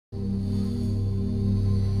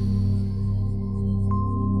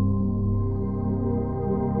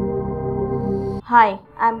Hi,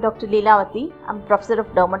 I am Dr. Leelavathy. I am Professor of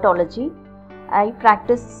Dermatology. I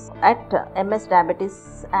practice at MS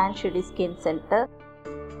Diabetes and Shirdi Skin Center.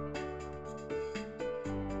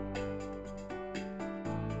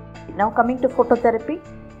 Now coming to phototherapy,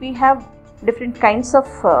 we have different kinds of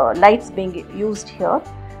lights being used here.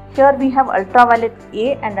 Here we have ultraviolet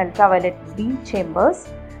A and ultraviolet B chambers,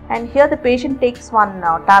 and here the patient takes one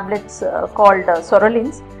tablets called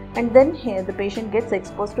psorolins, and then here the patient gets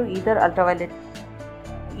exposed to either ultraviolet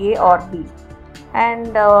A or B.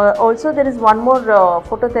 And also there is one more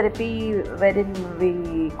phototherapy wherein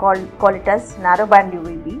we call it as Narrow Band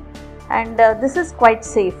UVB, and this is quite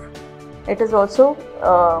safe. It is also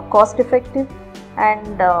cost effective,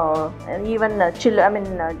 and even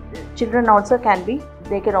children also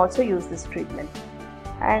they can also use this treatment.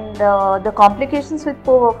 And the complications with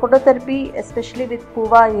phototherapy, especially with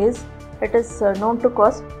PUVA, is it is known to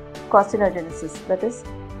cause carcinogenesis, that is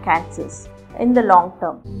cancers, in the long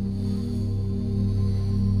term.